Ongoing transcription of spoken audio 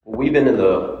We've been in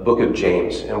the book of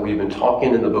James, and we've been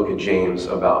talking in the book of James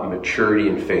about maturity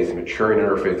in faith, maturing in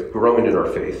our faith, growing in our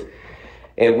faith.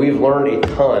 And we've learned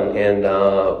a ton,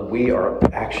 and we are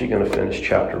actually going to finish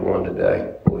chapter 1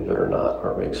 today, believe it or not.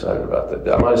 Aren't we excited about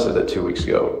that? I might have said that 2 weeks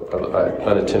ago. I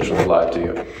unintentionally lied to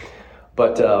you.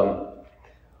 But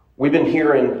we've been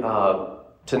hearing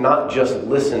to not just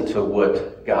listen to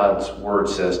what God's word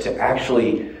says, to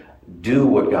actually do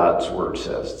what God's word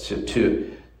says, to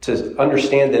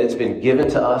understand that it's been given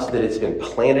to us, that it's been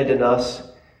planted in us,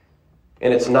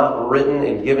 and it's not written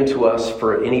and given to us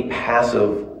for any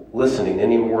passive listening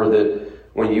anymore, that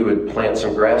when you would plant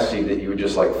some grass seed that you would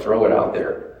just like throw it out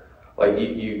there. Like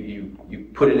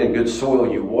you put it in good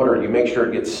soil, you water it, you make sure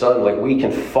it gets sun. Like we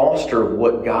can foster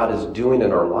what God is doing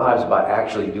in our lives by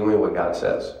actually doing what God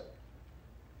says.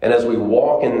 And as we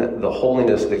walk in the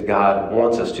holiness that God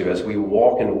wants us to, as we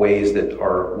walk in ways that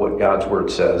are what God's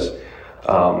word says,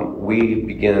 we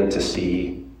begin to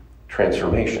see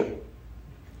transformation.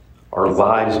 Our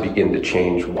lives begin to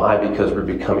change. Why? Because we're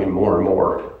becoming more and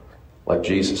more like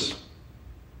Jesus.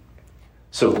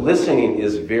 So listening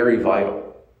is very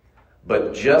vital.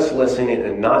 But just listening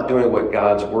and not doing what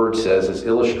God's word says is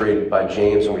illustrated by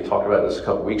James, and we talked about this a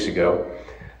couple weeks ago.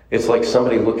 It's like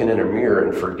somebody looking in a mirror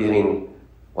and forgetting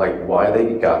like why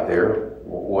they got there,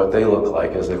 what they look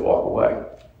like as they walk away.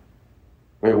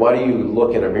 I mean, why do you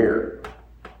look in a mirror?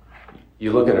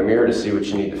 You look in a mirror to see what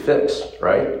you need to fix,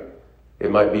 right?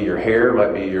 It might be your hair, it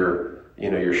might be your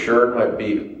shirt, it might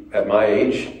be at my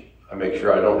age, I make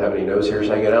sure I don't have any nose hairs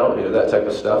hanging out, that type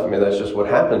of stuff. I mean, that's just what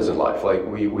happens in life. Like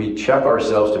we check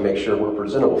ourselves to make sure we're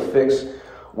presentable, fix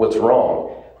what's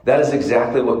wrong. That is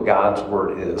exactly what God's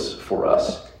word is for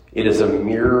us. It is a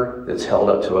mirror that's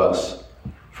held up to us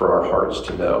for our hearts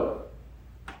to know.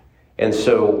 And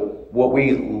so what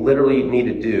we literally need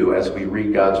to do as we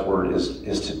read God's word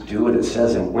is to do what it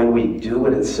says. And when we do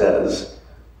what it says,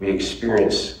 we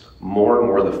experience more and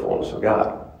more the fullness of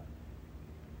God.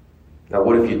 Now,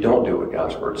 what if you don't do what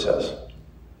God's word says?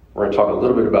 We're going to talk a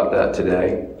little bit about that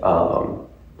today,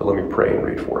 but let me pray and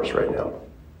read for us right now.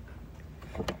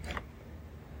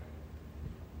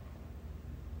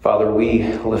 Father, we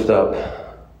lift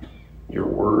up your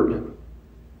word,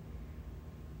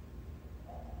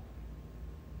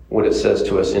 what it says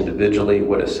to us individually,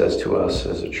 what it says to us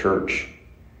as a church.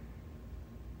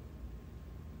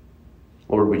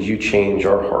 Lord, would you change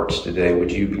our hearts today?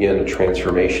 Would you begin a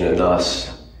transformation in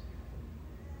us,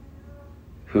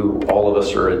 who all of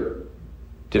us are at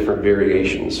different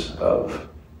variations of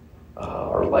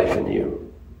our life in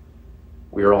you.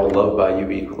 We are all loved by you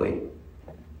equally.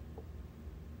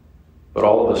 But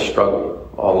all of us struggle.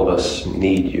 All of us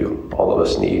need you. All of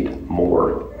us need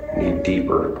more, need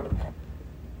deeper,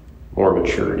 more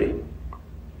maturity.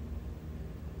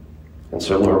 And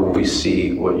so, Lord, when we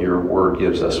see what your word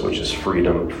gives us, which is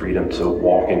freedom to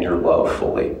walk in your love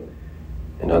fully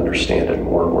and understand it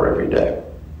more and more every day.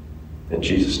 In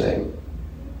Jesus' name,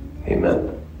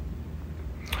 amen.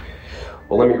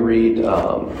 Well, let me read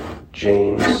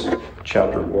James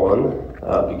chapter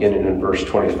 1, beginning in verse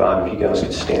 25. If you guys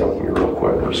could stand with me real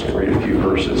quick, we're just going to read a few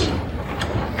verses.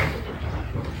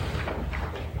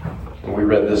 And we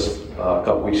read this a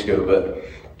couple weeks ago, but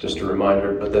just a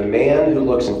reminder. But the man who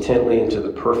looks intently into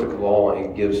the perfect law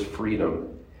and gives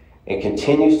freedom and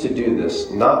continues to do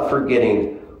this, not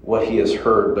forgetting what he has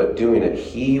heard, but doing it,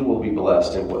 he will be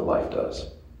blessed in what life does.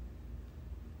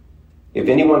 If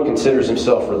anyone considers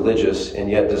himself religious and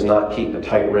yet does not keep a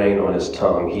tight rein on his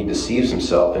tongue, he deceives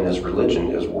himself and his religion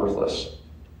is worthless.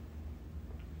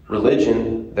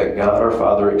 Religion that God our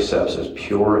Father accepts as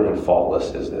pure and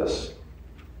faultless is this: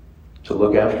 to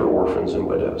look after orphans and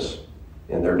widows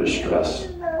in their distress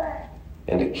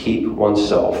and to keep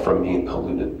oneself from being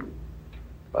polluted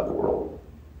by the world.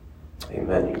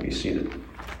 Amen. You can be seated.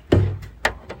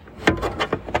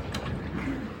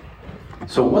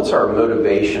 So what's our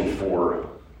motivation for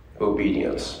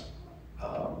obedience?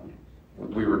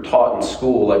 We were taught in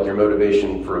school like your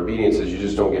motivation for obedience is you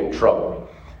just don't get in trouble.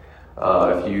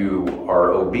 If you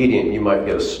are obedient, you might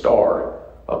get a star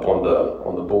up on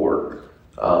the board.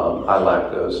 I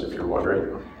lack those, if you're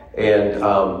wondering. And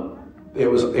it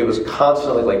was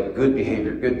constantly like good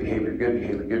behavior,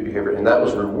 and that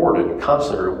was rewarded and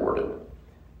constantly rewarded.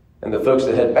 And the folks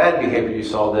that had bad behavior, you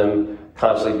saw them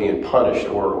constantly being punished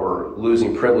or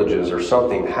losing privileges or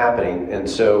something happening. And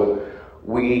so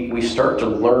we start to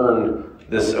learn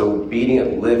this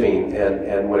obedient living,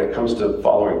 and when it comes to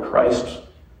following Christ,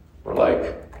 we're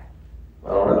like, I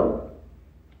don't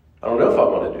know if I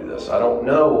want to do this. I don't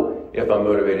know if I'm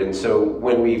motivated. And so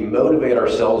when we motivate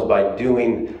ourselves by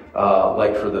doing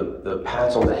like for the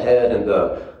pats on the head and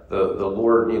the the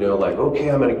Lord, like,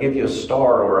 okay, I'm going to give you a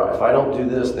star, or if I don't do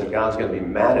this, then God's going to be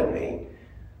mad at me.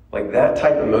 Like that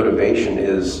type of motivation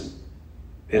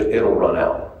it'll run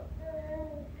out.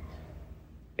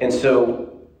 And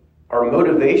so our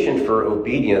motivation for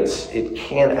obedience, it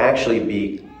can actually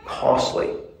be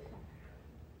costly.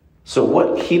 So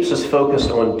what keeps us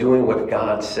focused on doing what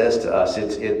God says to us?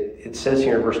 It says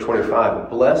here in verse 25,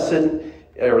 blessed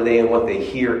are they in what they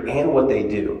hear and what they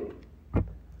do.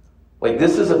 Like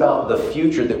this is about the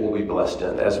future that we'll be blessed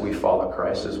in as we follow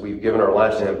Christ, as we've given our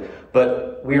lives to him.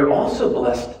 But we are also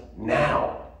blessed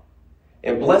now.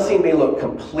 And blessing may look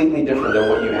completely different than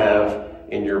what you have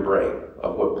in your brain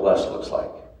of what blessed looks like.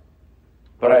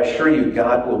 But I assure you,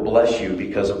 God will bless you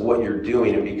because of what you're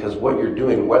doing, and because what you're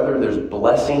doing, whether there's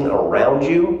blessing around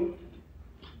you,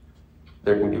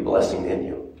 there can be blessing in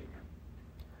you.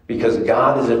 Because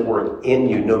God is at work in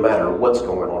you no matter what's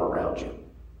going on around you.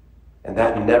 And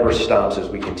that never stops as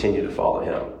we continue to follow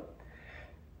him.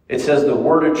 It says the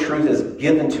word of truth is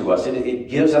given to us. It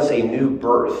gives us a new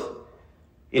birth.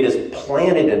 It is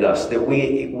planted in us that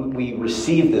we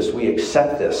receive this, we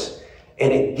accept this,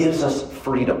 and it gives us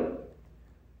freedom.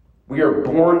 We are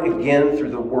born again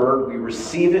through the word. We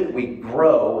receive it, we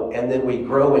grow, and then we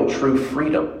grow in true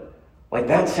freedom. Like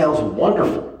that sounds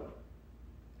wonderful.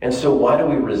 And so why do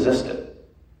we resist it?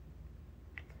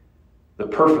 The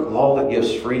perfect law that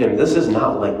gives freedom, this is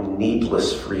not like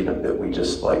needless freedom that we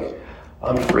just like,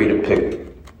 I'm free to pick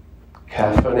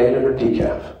caffeinated or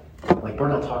decaf. Like we're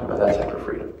not talking about that type of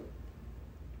freedom.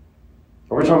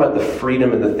 We're talking about the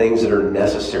freedom and the things that are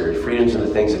necessary, freedoms and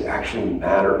the things that actually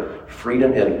matter.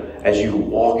 Freedom in as you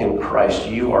walk in Christ,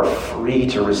 you are free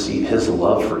to receive his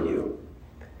love for you.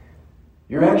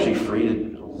 You're actually free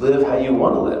to live how you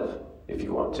want to live if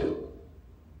you want to.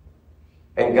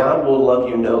 And God will love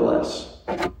you no less.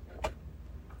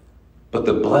 But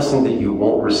the blessing that you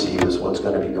won't receive is what's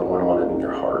going to be going on in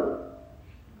your heart.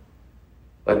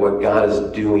 Like what God is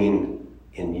doing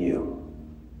in you.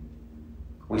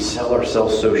 We sell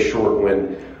ourselves so short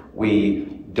when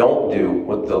we don't do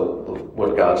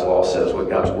what God's law says, what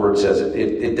God's word says.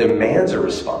 It demands a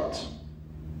response.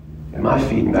 Am I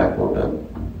feeding back a little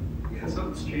bit? Yeah,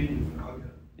 something's changing.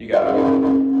 You got it.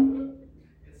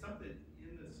 It's something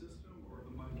in the system or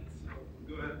the mic itself.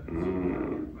 Go ahead.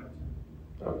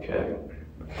 Okay.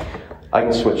 I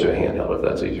can switch to a handheld if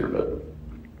that's easier, but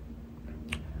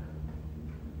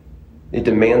it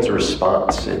demands a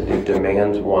response. It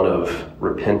demands one of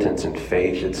repentance and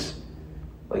faith. It's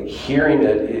like hearing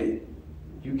it,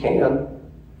 you can,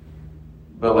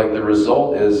 but like the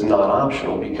result is not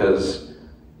optional, because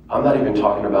I'm not even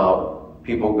talking about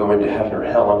people going to heaven or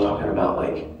hell. I'm talking about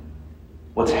like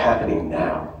what's happening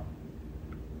now.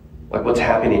 Like what's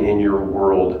happening in your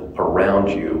world around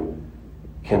you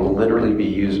can literally be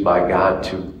used by God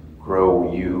to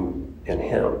grow you in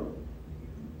him.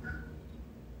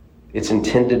 It's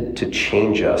intended to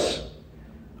change us,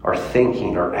 our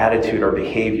thinking, our attitude, our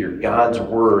behavior. God's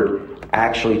word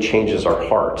actually changes our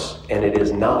hearts, and it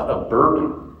is not a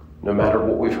burden, no matter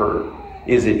what we've heard.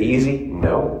 Is it easy?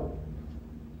 No.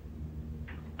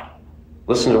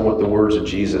 Listen to what the words of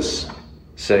Jesus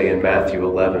say in Matthew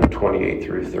 11:28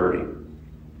 through 30.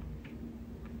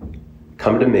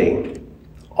 Come to me,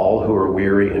 all who are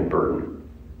weary and burdened,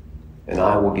 and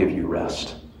I will give you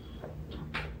rest.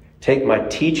 Take my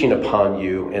teaching upon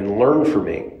you and learn from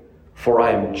me, for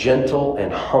I am gentle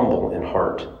and humble in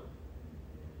heart,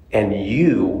 and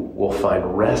you will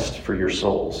find rest for your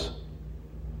souls.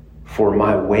 For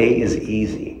my way is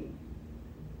easy,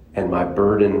 and my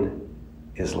burden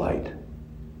is light.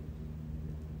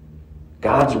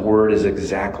 God's word is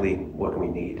exactly what we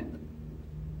need.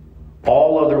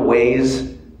 All other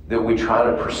ways that we try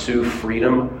to pursue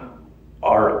freedom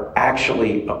are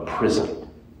actually a prison.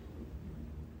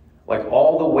 Like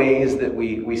all the ways that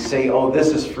we say, oh, this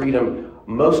is freedom,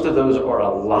 most of those are a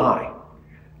lie.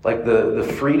 Like the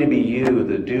free to be you,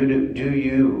 the do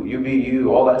you, you be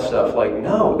you, all that stuff. Like,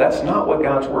 no, that's not what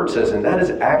God's word says. And that is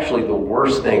actually the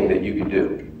worst thing that you can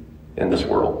do in this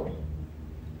world.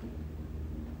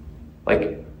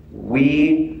 Like,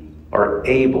 we are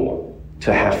able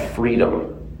to have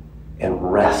freedom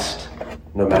and rest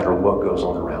no matter what goes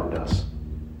on around us.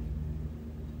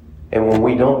 And when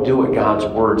we don't do what God's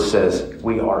word says,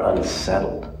 we are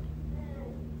unsettled.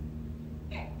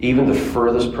 Even the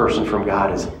furthest person from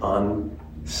God is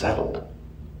unsettled.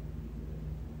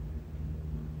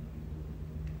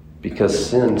 Because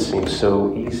sin seems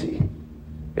so easy.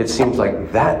 It seems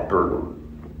like that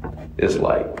burden is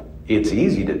light. It's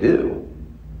easy to do,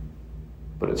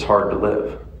 but it's hard to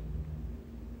live.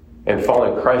 And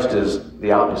following Christ is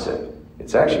the opposite.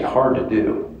 It's actually hard to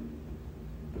do,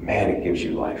 man, it gives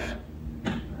you life.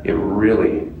 It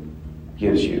really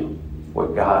gives you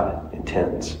what God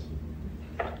intends.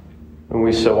 And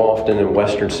we so often in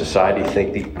Western society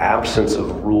think the absence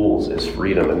of rules is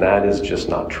freedom, and that is just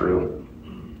not true.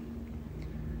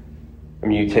 I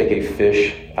mean, you take a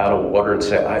fish out of water and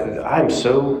say, I'm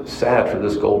so sad for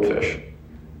this goldfish.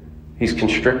 He's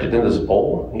constricted in this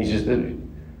bowl.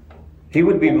 He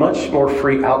would be much more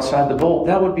free outside the bowl.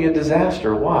 That would be a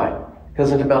disaster. Why?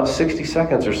 Because in about 60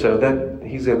 seconds or so, that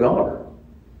he's a goner.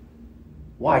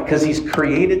 Why? Because he's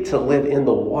created to live in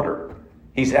the water.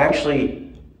 He's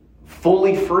actually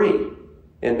fully free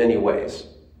in many ways.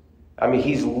 I mean,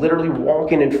 he's literally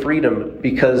walking in freedom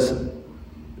because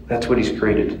that's what he's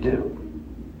created to do.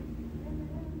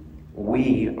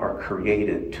 We are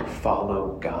created to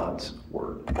follow God's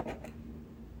word.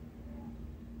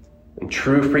 And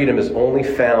true freedom is only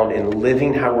found in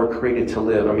living how we're created to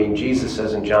live. I mean, Jesus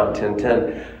says in John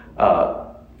 10:10,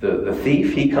 the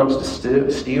thief, he comes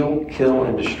to steal, kill,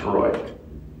 and destroy.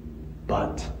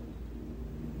 But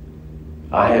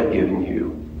I have given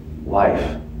you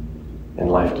life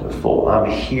and life to the full. I'm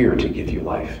here to give you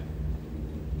life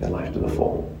and life to the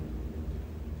full.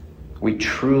 We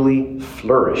truly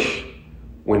flourish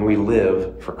when we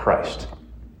live for Christ.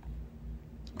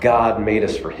 God made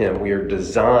us for him. We are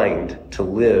designed to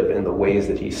live in the ways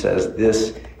that he says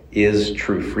this is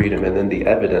true freedom. And then the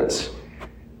evidence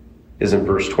is in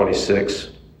verse 26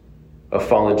 of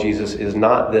following Jesus is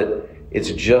not that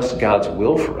it's just God's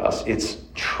will for us. It's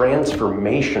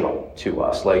transformational to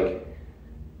us. Like,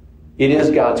 it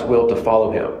is God's will to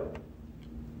follow him.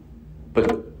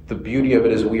 But the beauty of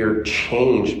it is we are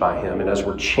changed by him. And as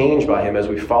we're changed by him, as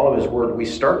we follow his word, we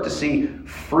start to see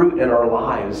fruit in our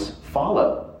lives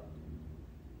follow.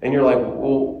 And you're like,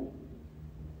 well,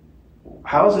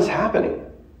 how is this happening?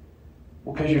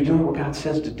 Well, because you're doing what God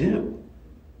says to do.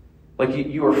 Like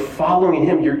you are following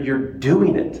him. You're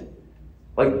doing it.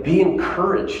 Like, be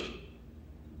encouraged.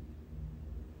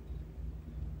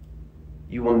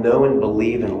 You will know and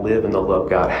believe and live in the love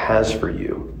God has for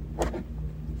you.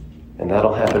 And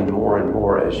that'll happen more and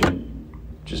more as you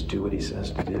just do what he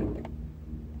says to do.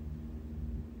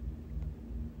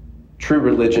 True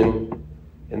religion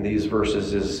in these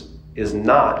verses is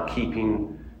not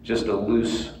keeping just a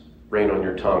loose rein on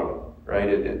your tongue, right?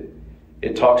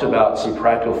 It talks about some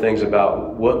practical things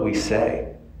about what we say.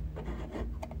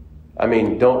 I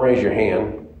mean, don't raise your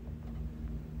hand,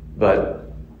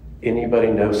 but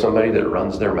anybody know somebody that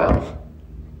runs their mouth?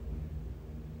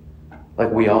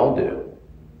 Like, we all do.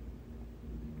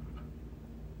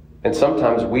 And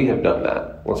sometimes we have done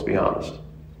that, let's be honest.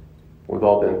 We've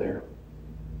all been there.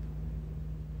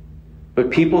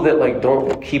 But people that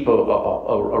don't keep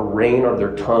a rein on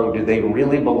their tongue, do they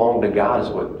really belong to God, is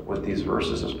what these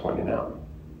verses is pointing out.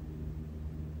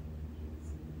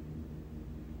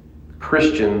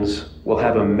 Christians will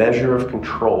have a measure of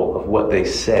control of what they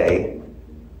say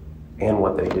and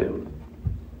what they do.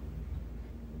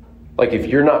 Like, if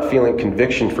you're not feeling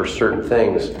conviction for certain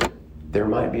things, there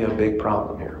might be a big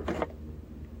problem here.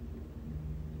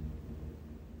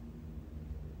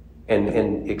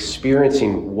 And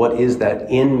experiencing what is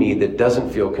that in me that doesn't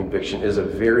feel conviction is a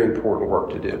very important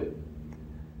work to do.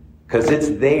 Because it's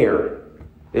there.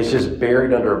 It's just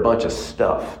buried under a bunch of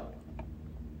stuff.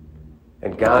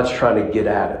 And God's trying to get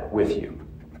at it with you.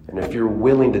 And if you're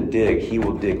willing to dig, he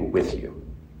will dig with you.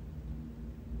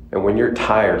 And when you're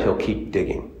tired, he'll keep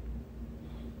digging.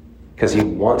 Because he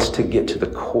wants to get to the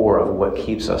core of what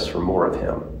keeps us for more of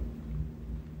him.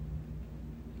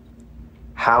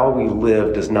 How we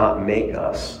live does not make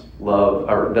us love,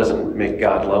 or doesn't make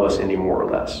God love us any more or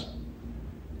less.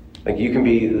 Like, you can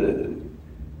be,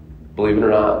 believe it or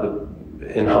not,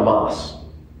 in Hamas,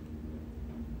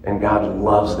 and God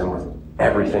loves them with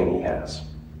everything he has.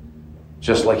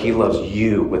 Just like he loves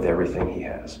you with everything he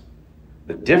has.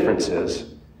 The difference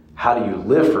is, how do you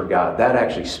live for God? That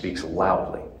actually speaks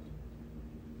loudly.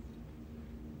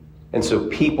 And so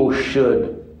people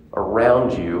should,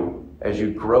 around you, as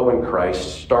you grow in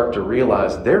Christ, start to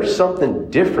realize there's something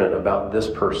different about this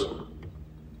person.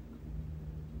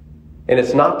 And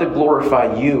it's not to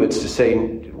glorify you, it's to say,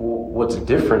 what's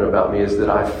different about me is that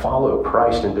I follow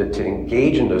Christ, and to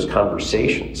engage in those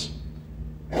conversations.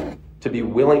 To be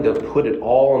willing to put it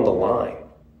all on the line.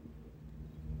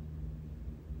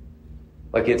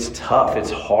 Like, it's tough,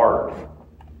 it's hard.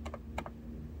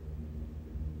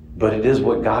 But it is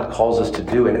what God calls us to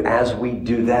do. And as we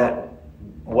do that,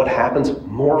 what happens?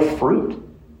 More fruit.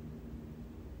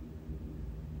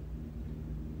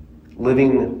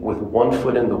 Living with 1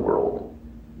 foot in the world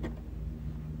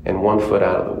and 1 foot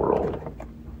out of the world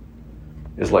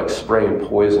is like spraying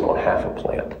poison on half a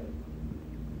plant.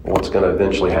 what's going to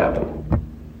eventually happen?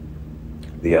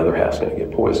 The other half's going to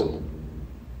get poisoned.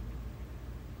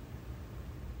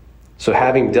 So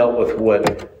having dealt with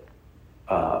what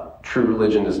true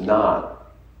religion is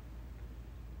not,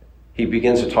 he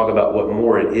begins to talk about what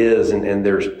more it is, and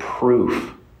there's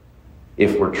proof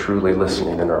if we're truly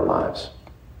listening in our lives.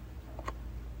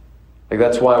 Like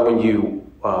that's why when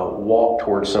you walk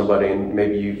towards somebody and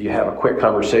maybe you have a quick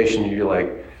conversation, you're like,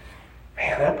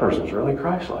 man, that person's really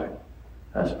Christ-like.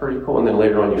 That's pretty cool. And then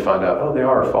later on you find out, oh, they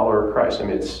are a follower of Christ. I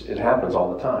mean, it happens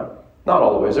all the time. Not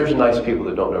all the ways. There's nice people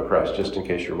that don't know Christ, just in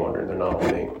case you're wondering. They're not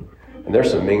all mean. And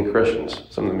there's some mean Christians.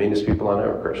 Some of the meanest people I know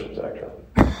are Christians, actually.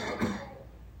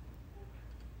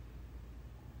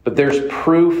 But there's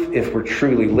proof if we're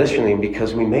truly listening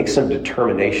because we make some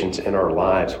determinations in our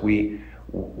lives. We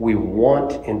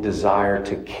want and desire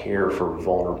to care for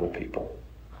vulnerable people.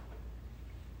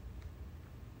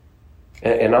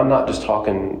 And I'm not just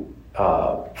talking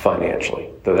financially,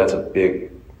 though that's a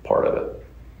big part of it.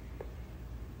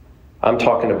 I'm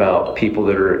talking about people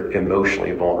that are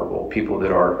emotionally vulnerable, people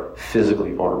that are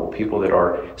physically vulnerable, people that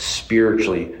are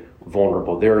spiritually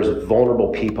vulnerable. There's vulnerable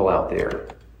people out there.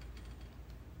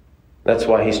 That's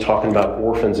why he's talking about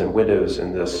orphans and widows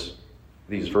in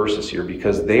these verses here,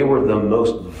 because they were the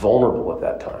most vulnerable at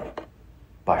that time,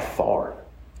 by far.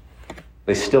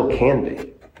 They still can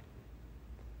be.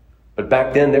 But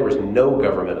back then, there was no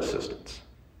government assistance.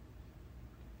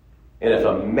 And if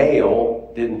a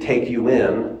male didn't take you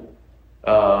in,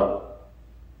 that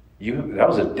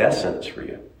was a death sentence for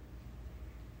you.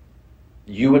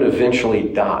 You would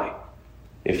eventually die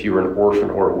if you were an orphan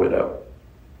or a widow,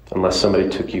 unless somebody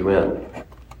took you in.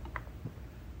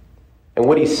 And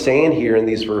what he's saying here in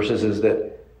these verses is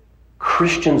that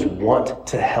Christians want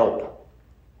to help.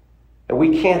 And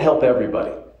we can't help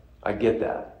everybody. I get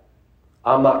that.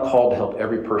 I'm not called to help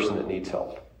every person that needs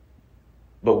help.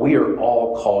 But we are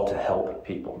all called to help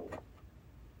people.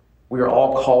 We are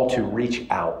all called to reach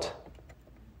out.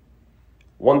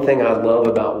 One thing I love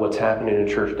about what's happening in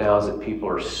church now is that people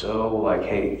are so like,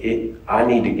 hey, I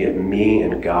need to get me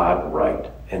and God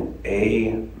right. And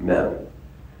amen.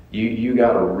 You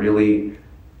got to really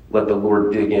let the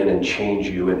Lord dig in and change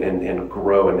you and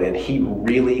grow. And he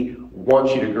really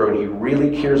wants you to grow. And he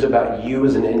really cares about you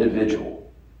as an individual.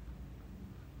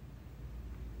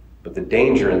 But the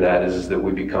danger in that is that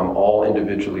we become all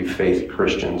individually faith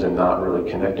Christians and not really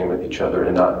connecting with each other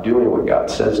and not doing what God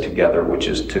says together, which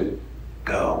is to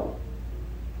go.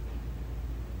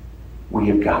 We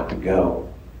have got to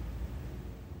go.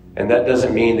 And that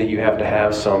doesn't mean that you have to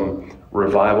have some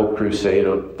revival crusade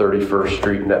on 31st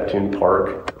Street, Neptune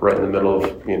Park, right in the middle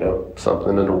of,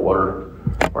 something in the water.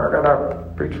 We're going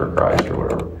to preach for Christ or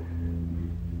whatever.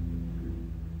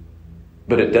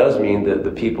 But it does mean that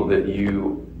the people that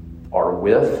you are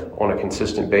with on a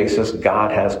consistent basis,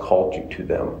 God has called you to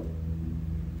them,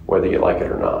 whether you like it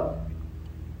or not.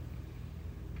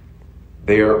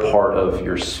 They are part of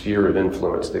your sphere of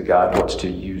influence that God wants to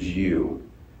use you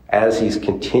as he's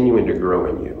continuing to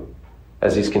grow in you,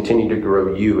 as he's continuing to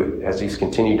grow you, as he's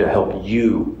continuing to help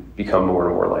you become more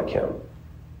and more like him.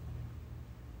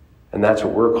 And that's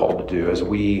what we're called to do as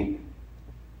we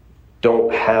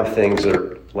don't have things that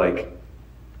are like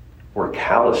we're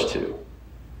callous to.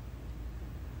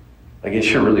 Like it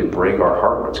should really break our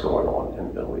heart what's going on in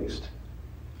the Middle East.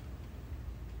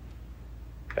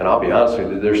 And I'll be honest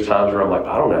with you, there's times where I'm like,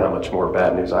 I don't know how much more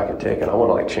bad news I can take, and I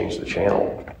want to change the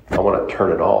channel. I want to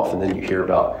turn it off, and then you hear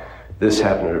about this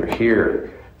happening over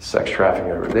here, sex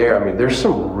trafficking over there. I mean, there's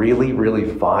some really, really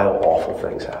vile, awful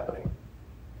things happening.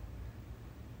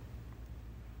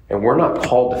 And we're not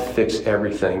called to fix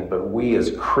everything, but we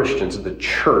as Christians, the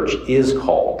church is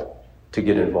called to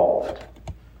get involved.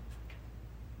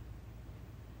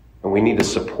 And we need to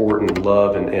support and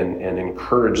love and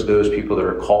encourage those people that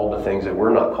are called to things that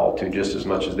we're not called to just as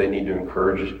much as they need to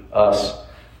encourage us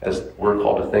as we're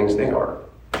called to things they are.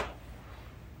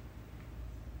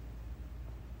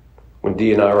 When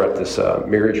Dee and I were at this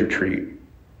marriage retreat,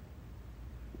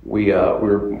 we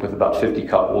were with about 50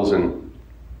 couples, and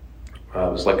it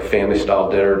was like a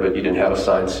family-style dinner, but you didn't have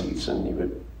assigned seats, and you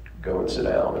would go and sit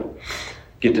down and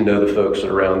get to know the folks that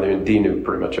are around there. And Dee knew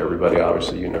pretty much everybody.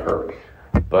 Obviously, you know her.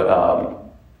 But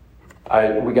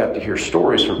we got to hear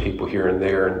stories from people here and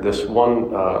there. And this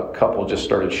one couple just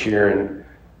started sharing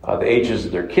the ages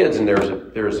of their kids, and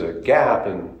there was a gap.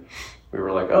 And we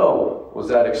were like, "Oh, was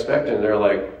that expected?" And they're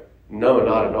like, "No,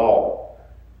 not at all."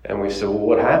 And we said, "Well,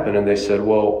 what happened?" And they said,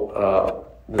 "Well,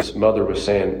 this mother was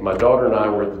saying, my daughter and I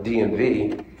were at the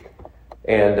DMV,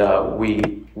 and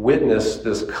we witnessed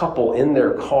this couple in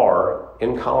their car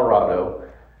in Colorado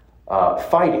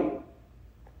fighting."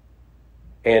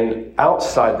 And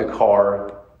outside the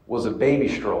car was a baby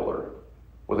stroller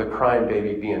with a crying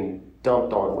baby being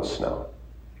dumped on with snow.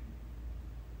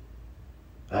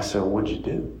 I said, "What'd you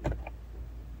do?"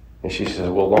 And she says,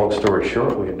 "Well, long story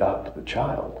short, we adopted the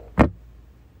child."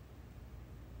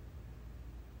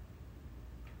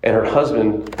 And her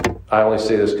husband, I only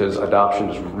say this because adoption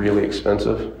is really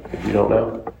expensive, if you don't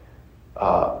know.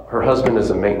 Her husband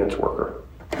is a maintenance worker.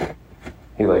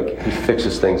 He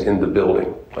fixes things in the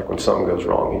building. Like when something goes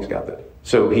wrong, he's got that.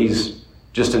 So he's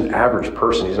just an average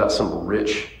person. He's not some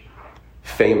rich,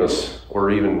 famous, or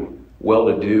even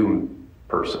well-to-do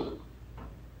person.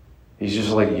 He's just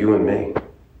like you and me.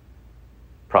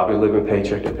 Probably living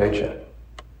paycheck to paycheck.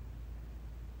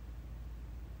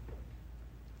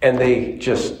 And they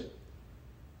just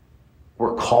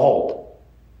were called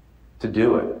to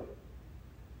do it.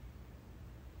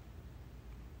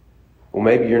 Well,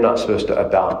 maybe you're not supposed to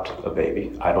adopt a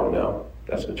baby. I don't know.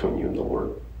 That's between you and the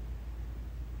Lord.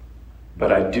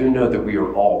 But I do know that we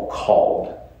are all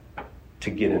called to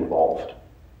get involved.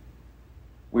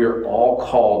 We are all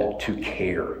called to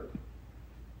care.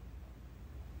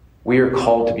 We are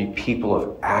called to be people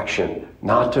of action,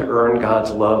 not to earn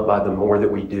God's love by the more that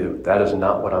we do. That is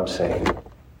not what I'm saying.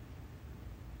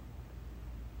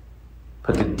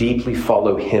 But to deeply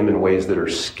follow Him in ways that are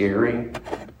scary,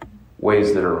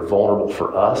 ways that are vulnerable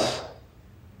for us,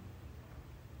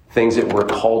 things that we're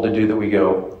called to do that we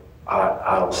go,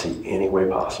 I don't see any way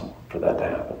possible for that to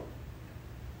happen.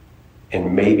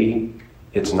 And maybe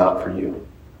it's not for you.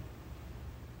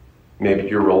 Maybe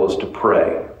your role is to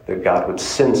pray that God would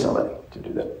send somebody to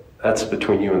do that. That's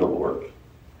between you and the Lord.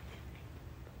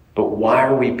 But why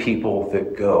are we people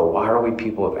that go? Why are we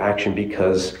people of action?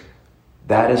 Because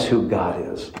that is who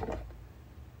God is.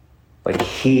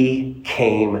 He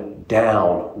came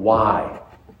down. Why?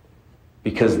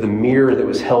 Because the mirror that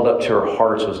was held up to our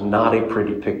hearts was not a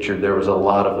pretty picture. There was a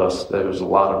lot of us, there was a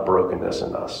lot of brokenness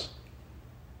in us.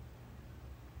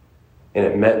 And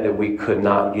it meant that we could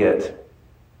not get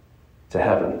to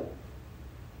heaven.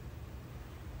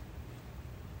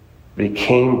 But He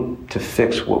came to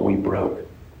fix what we broke.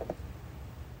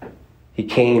 He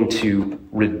came to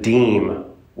redeem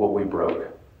what we broke.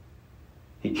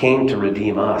 He came to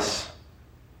redeem us.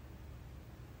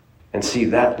 And see,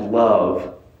 that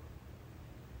love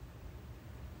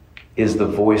is the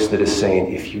voice that is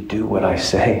saying, if you do what I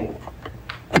say,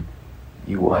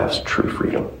 you will have true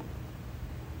freedom.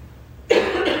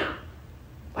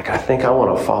 I think I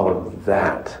want to follow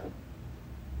that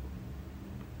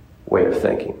way of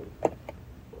thinking.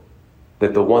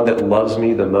 That the one that loves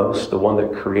me the most, the one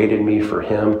that created me for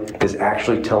Him, is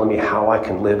actually telling me how I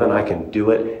can live and I can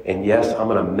do it. And yes, I'm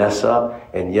going to mess up.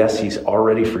 And yes, He's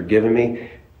already forgiven me.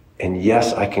 And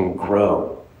yes, I can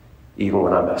grow even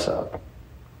when I mess up.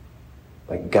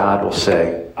 God will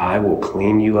say, I will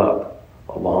clean you up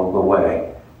along the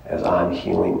way as I'm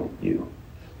healing you.